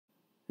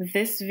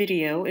This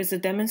video is a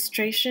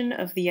demonstration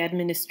of the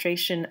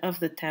administration of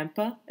the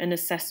TEMPA, an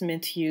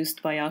assessment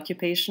used by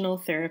occupational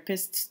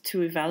therapists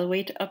to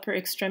evaluate upper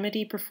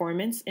extremity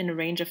performance in a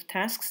range of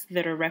tasks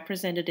that are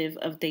representative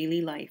of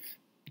daily life.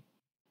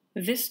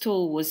 This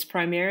tool was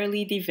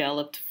primarily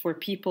developed for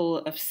people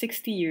of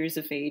 60 years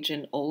of age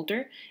and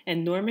older,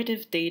 and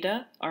normative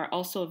data are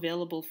also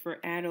available for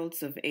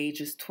adults of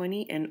ages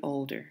 20 and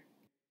older.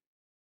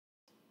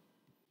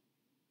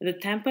 The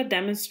TEMPA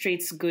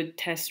demonstrates good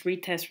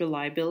test-retest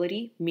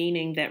reliability,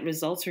 meaning that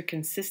results are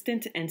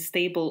consistent and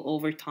stable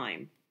over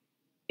time.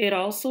 It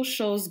also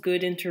shows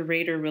good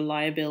inter-rater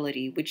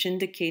reliability, which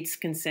indicates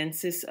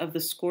consensus of the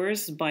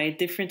scores by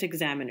different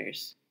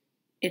examiners.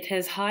 It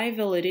has high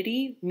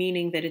validity,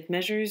 meaning that it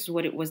measures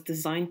what it was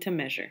designed to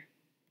measure.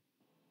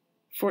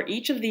 For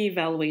each of the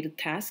evaluated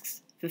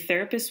tasks, the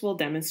therapist will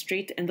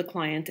demonstrate and the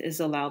client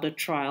is allowed a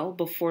trial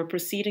before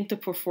proceeding to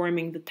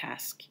performing the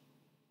task.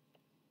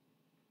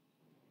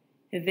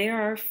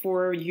 There are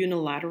 4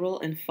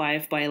 unilateral and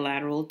 5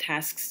 bilateral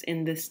tasks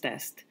in this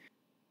test.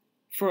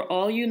 For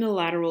all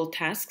unilateral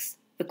tasks,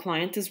 the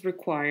client is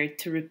required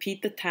to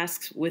repeat the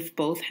tasks with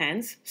both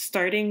hands,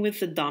 starting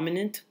with the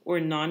dominant or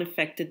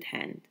non-affected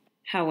hand.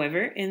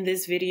 However, in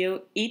this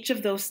video, each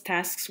of those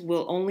tasks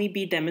will only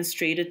be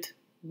demonstrated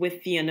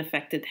with the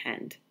unaffected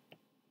hand.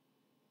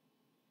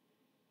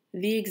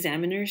 The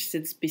examiner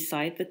sits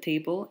beside the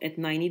table at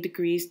 90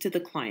 degrees to the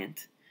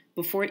client.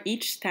 Before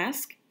each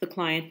task, the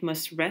client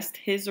must rest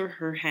his or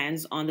her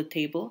hands on the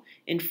table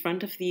in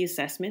front of the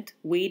assessment,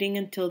 waiting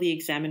until the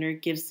examiner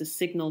gives the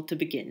signal to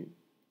begin.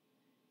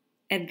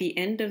 At the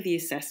end of the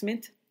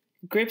assessment,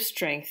 grip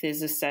strength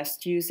is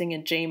assessed using a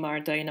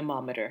JMAR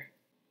dynamometer.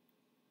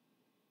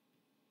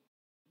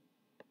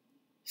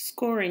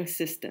 Scoring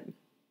system.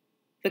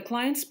 The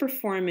client's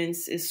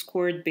performance is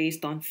scored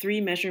based on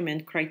 3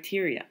 measurement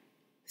criteria: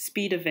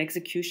 speed of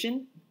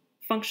execution,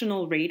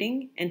 functional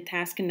rating, and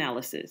task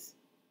analysis.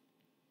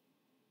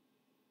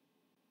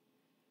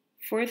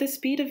 For the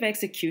speed of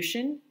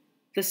execution,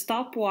 the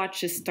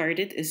stopwatch is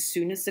started as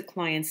soon as the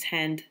client's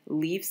hand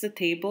leaves the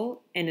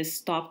table and is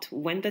stopped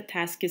when the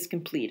task is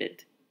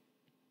completed.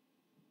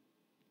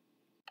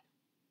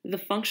 The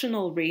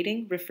functional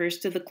rating refers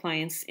to the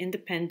client's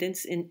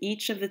independence in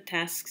each of the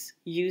tasks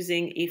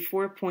using a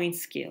 4-point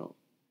scale.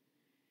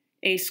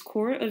 A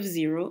score of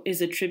 0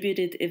 is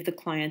attributed if the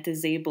client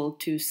is able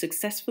to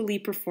successfully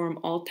perform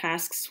all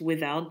tasks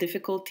without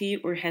difficulty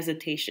or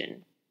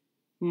hesitation.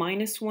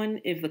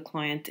 -1 if the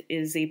client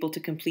is able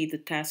to complete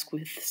the task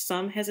with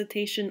some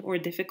hesitation or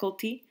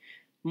difficulty.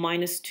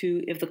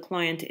 -2 if the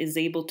client is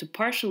able to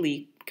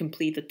partially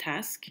complete the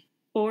task,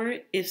 or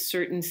if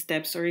certain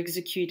steps are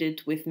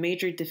executed with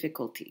major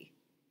difficulty.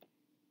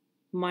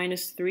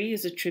 -3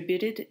 is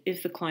attributed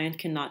if the client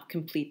cannot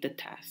complete the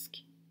task.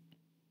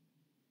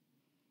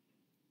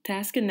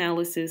 Task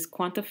analysis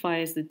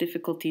quantifies the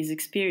difficulties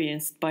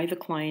experienced by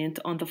the client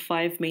on the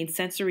 5 main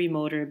sensory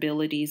motor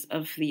abilities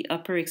of the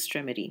upper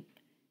extremity: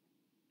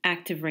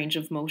 active range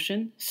of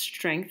motion,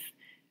 strength,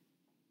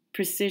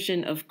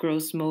 precision of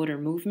gross motor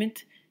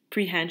movement,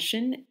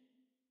 prehension,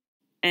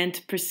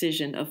 and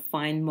precision of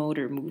fine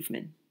motor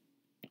movement.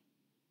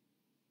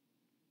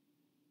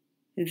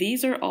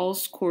 These are all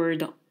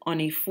scored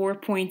on a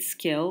 4-point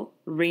scale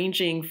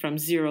ranging from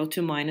 0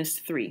 to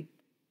 -3.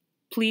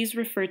 Please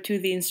refer to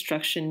the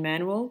instruction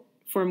manual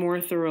for more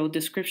thorough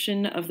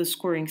description of the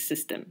scoring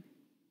system.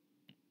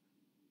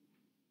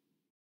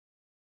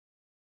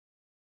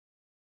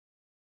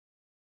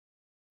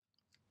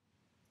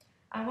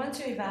 I want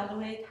to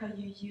evaluate how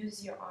you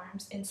use your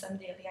arms in some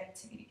daily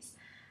activities.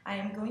 I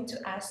am going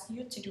to ask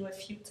you to do a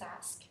few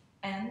tasks,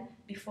 and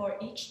before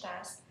each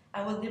task, I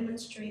will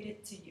demonstrate it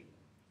to you.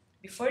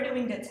 Before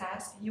doing the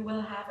task, you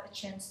will have a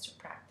chance to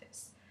practice.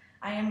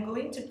 I am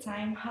going to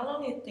time how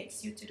long it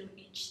takes you to do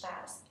each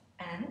task,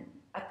 and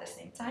at the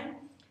same time,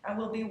 I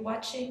will be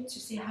watching to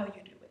see how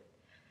you do it.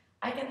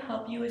 I can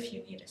help you if you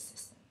need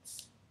assistance.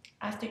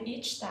 After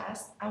each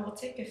task, I will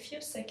take a few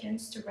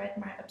seconds to write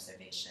my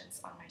observations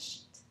on my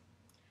sheet.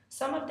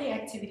 Some of the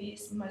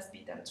activities must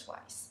be done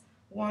twice,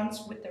 once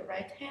with the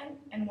right hand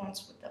and once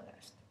with the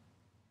left.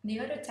 The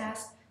other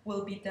task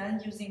will be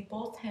done using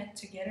both hands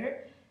together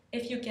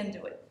if you can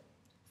do it.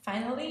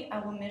 Finally, I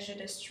will measure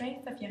the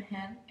strength of your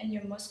hand and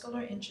your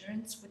muscular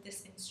endurance with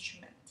this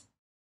instrument.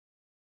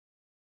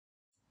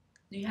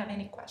 Do you have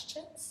any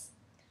questions?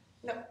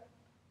 No.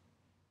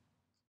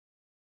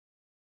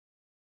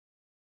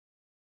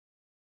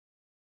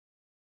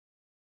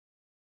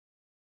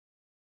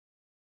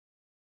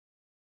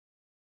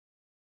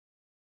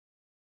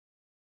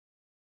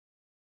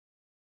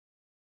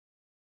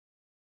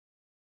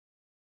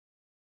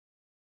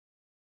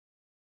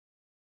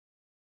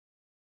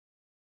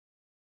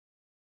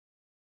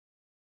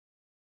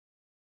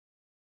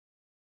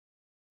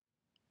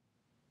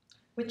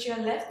 With your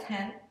left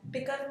hand,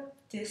 pick up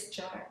this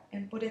jar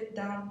and put it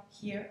down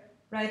here,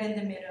 right in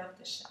the middle of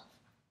the shelf.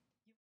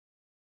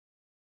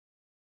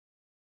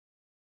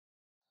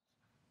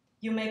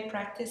 You may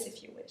practice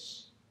if you wish.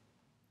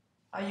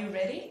 Are you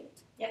ready?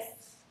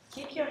 Yes.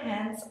 Keep your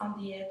hands on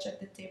the edge of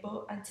the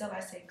table until I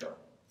say go.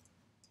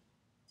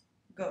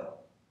 Go.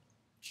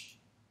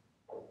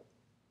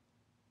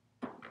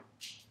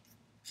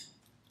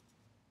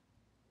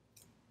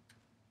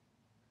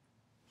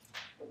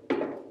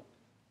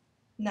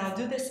 Now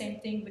do the same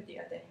thing with the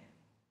other hand.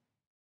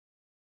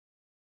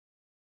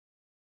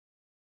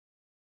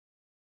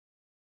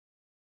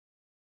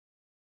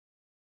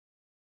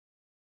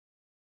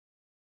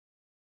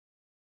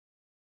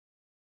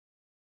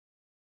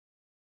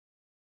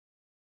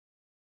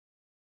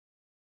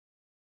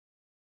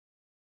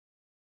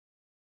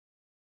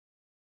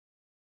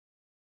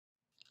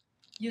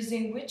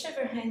 Using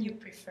whichever hand you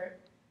prefer,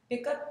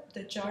 pick up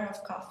the jar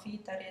of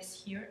coffee that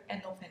is here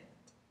and open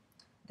it.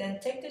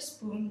 Then take the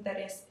spoon that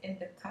is in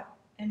the cup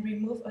and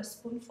remove a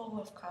spoonful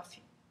of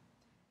coffee.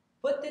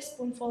 Put this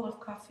spoonful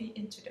of coffee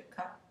into the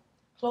cup,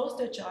 close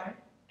the jar,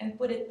 and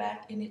put it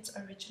back in its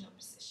original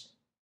position.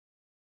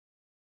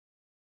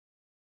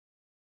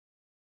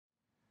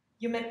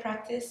 You may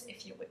practice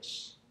if you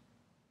wish.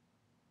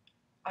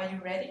 Are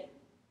you ready?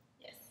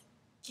 Yes.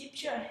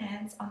 Keep your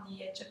hands on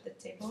the edge of the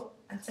table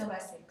until I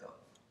say go.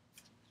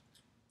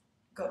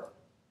 Go.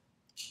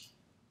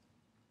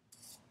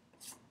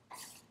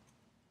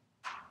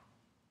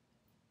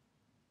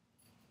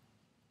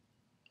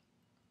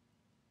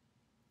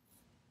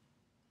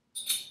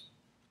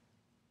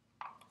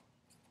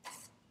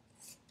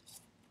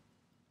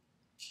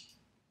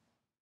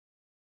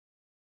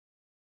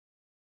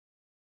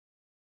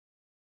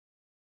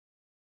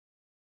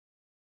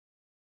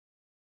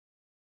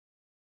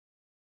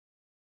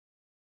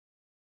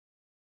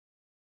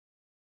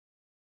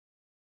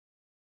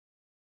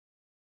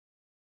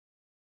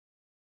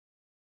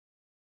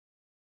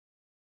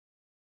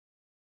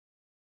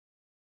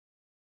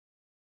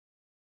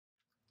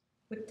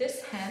 With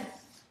this hand,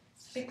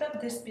 pick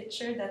up this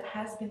pitcher that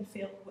has been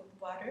filled with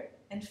water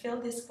and fill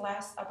this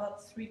glass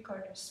about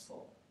 3/4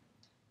 full.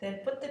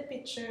 Then put the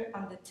pitcher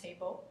on the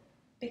table,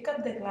 pick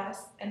up the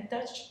glass and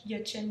touch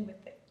your chin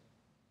with it.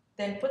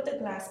 Then put the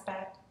glass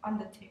back on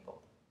the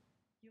table.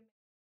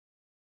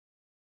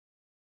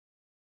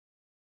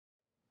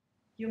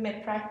 You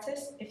may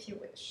practice if you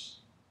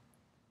wish.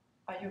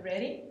 Are you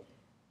ready?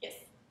 Yes.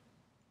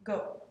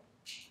 Go.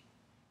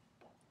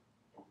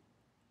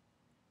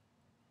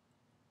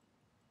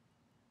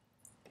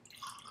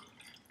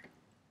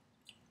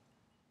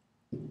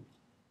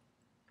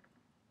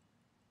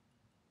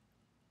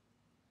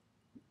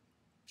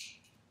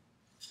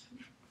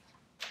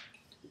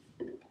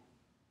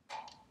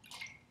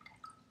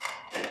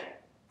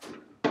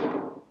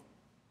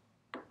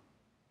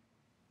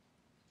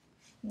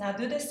 Now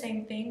do the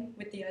same thing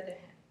with the other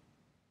hand.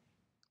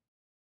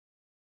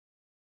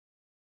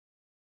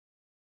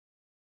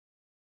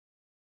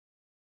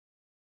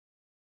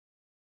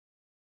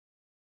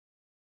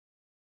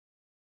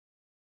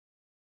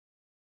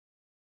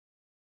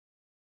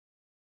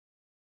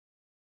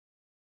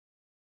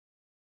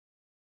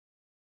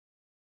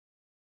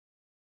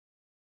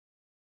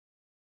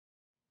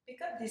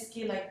 Pick up this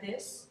key like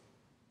this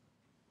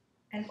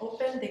and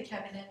open the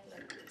cabinet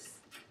like this.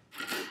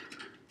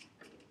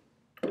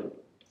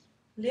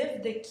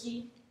 Leave the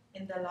key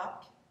in the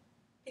lock,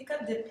 pick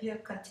up the pill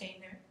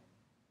container,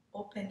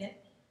 open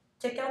it,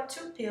 take out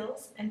 2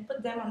 pills and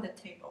put them on the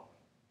table.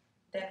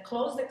 Then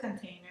close the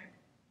container,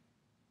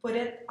 put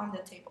it on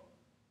the table.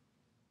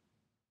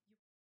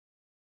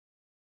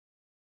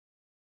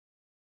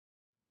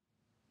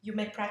 You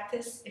may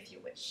practice if you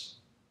wish.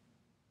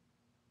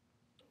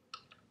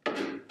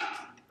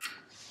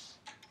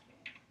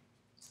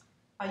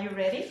 Are you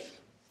ready?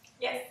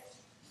 Yes.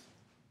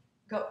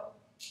 Go.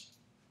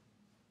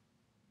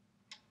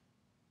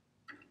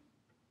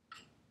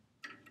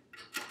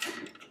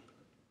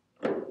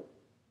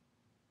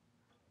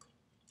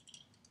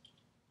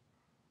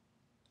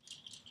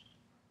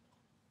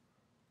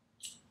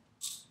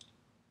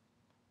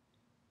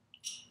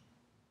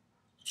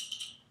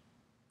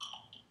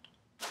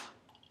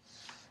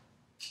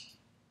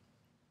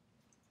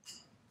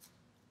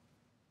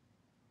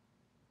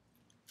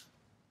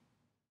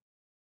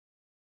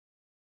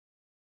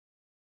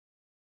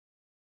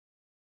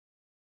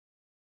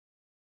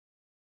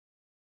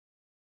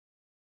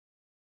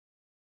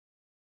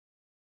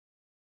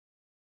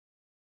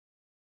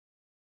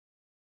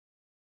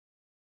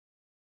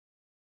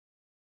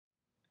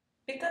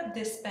 Pick up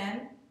this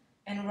pen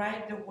and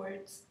write the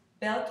words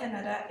Bell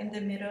Canada in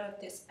the middle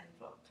of this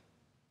envelope.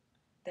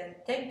 Then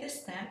take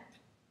this stamp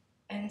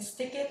and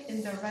stick it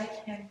in the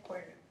right-hand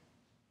corner.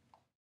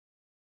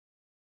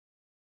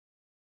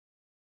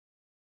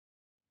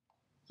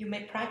 You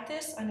may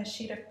practice on a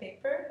sheet of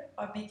paper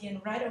or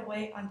begin right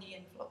away on the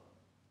envelope.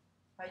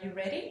 Are you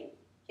ready?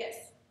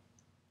 Yes.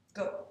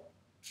 Go.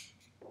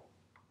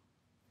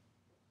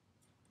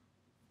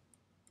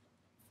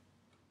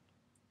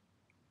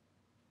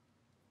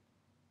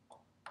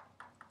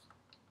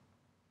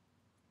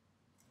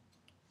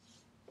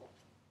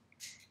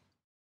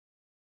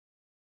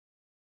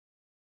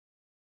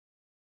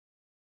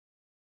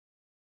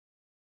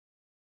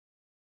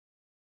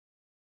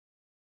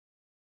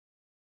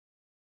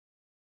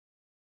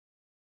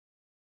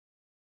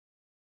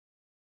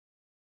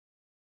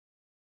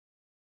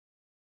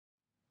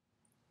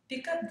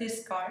 Pick up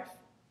this scarf,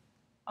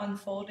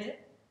 unfold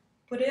it,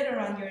 put it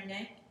around your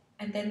neck,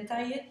 and then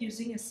tie it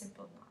using a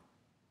simple knot.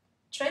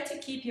 Try to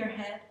keep your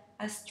head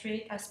as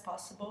straight as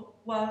possible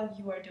while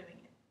you are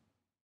doing it.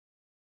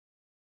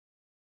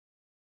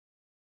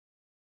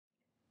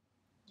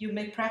 You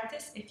may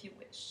practice if you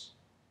wish.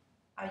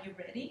 Are you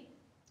ready?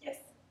 Yes.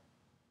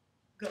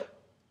 Go.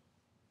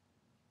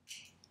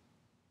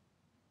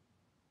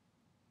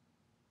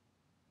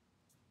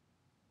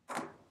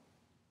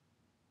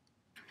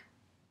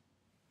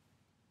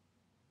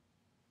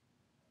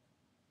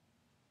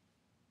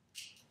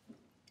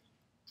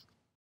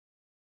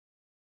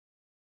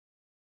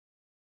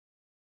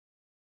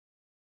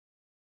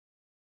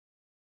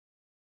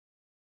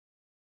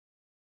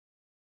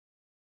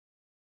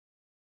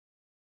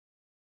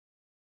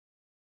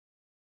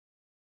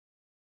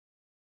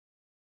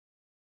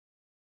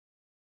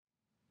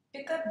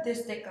 Pick up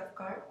this deck of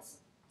cards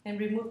and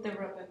remove the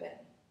rubber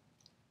band.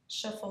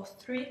 Shuffle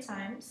 3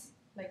 times,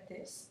 like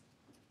this,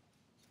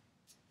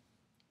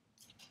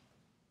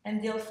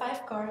 and deal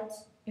 5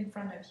 cards in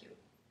front of you.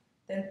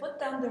 Then put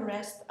down the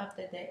rest of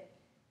the deck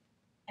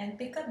and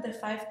pick up the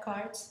 5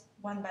 cards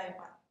one by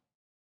one.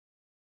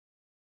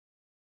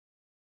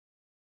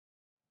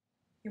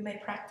 You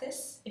may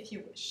practice if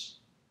you wish.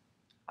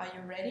 Are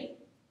you ready?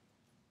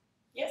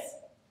 Yes.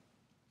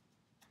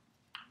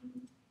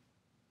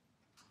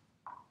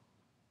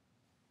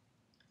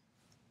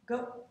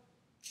 Go.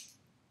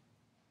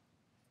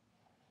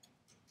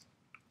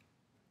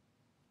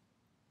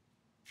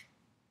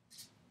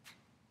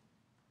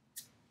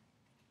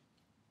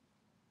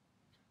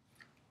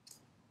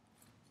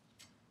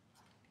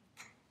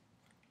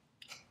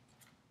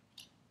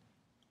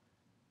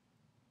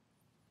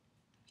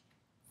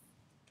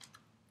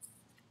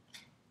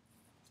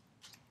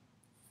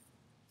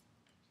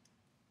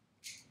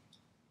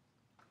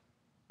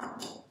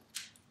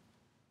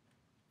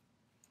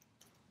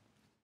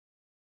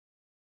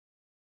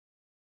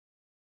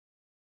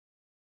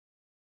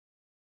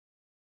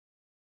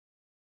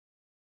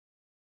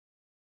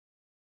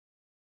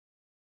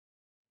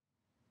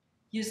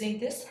 Using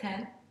this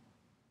hand,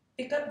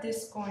 pick up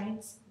these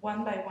coins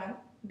one by one,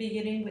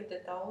 beginning with the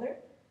dollar,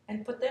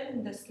 and put them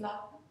in the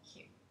slot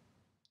here.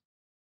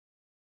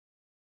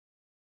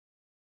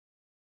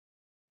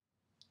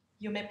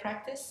 You may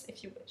practice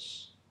if you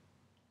wish.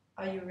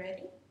 Are you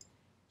ready?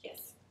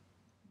 Yes.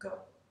 Go.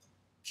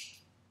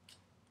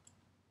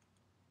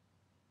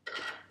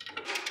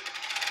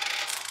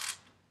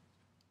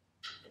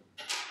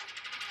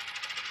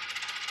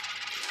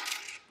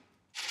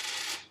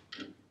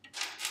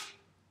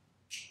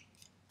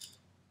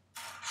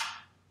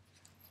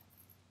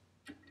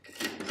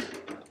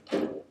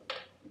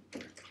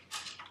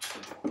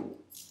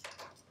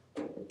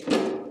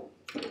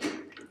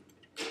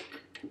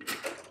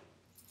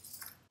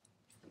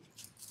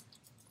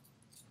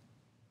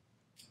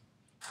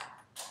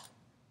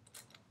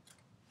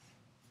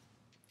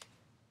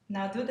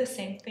 Now do the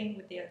same thing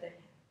with the other hand.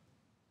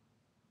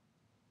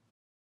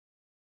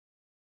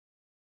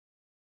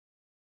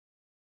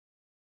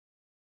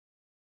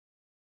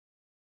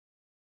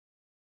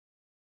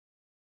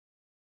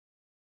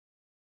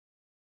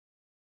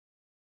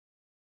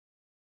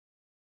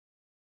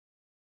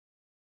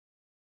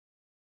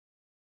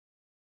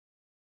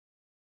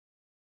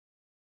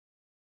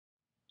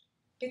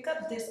 Pick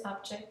up these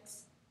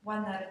objects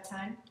one at a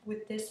time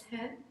with this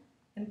hand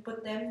and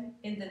put them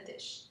in the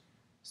dish,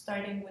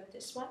 starting with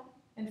this one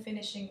and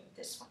finishing with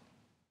this one.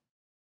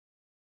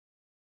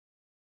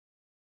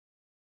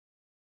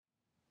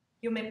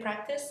 You may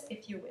practice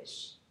if you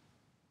wish.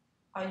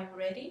 Are you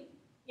ready?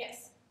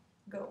 Yes.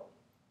 Go.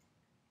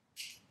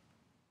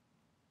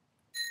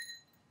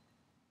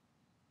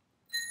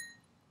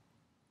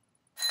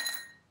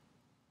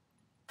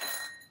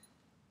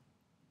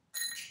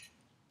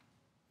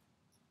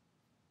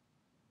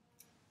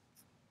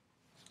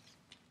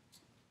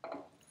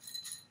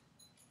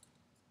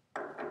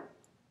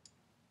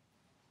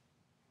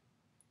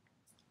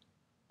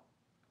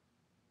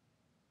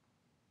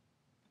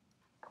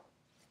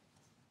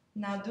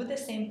 Now do the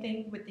same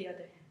thing with the other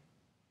hand.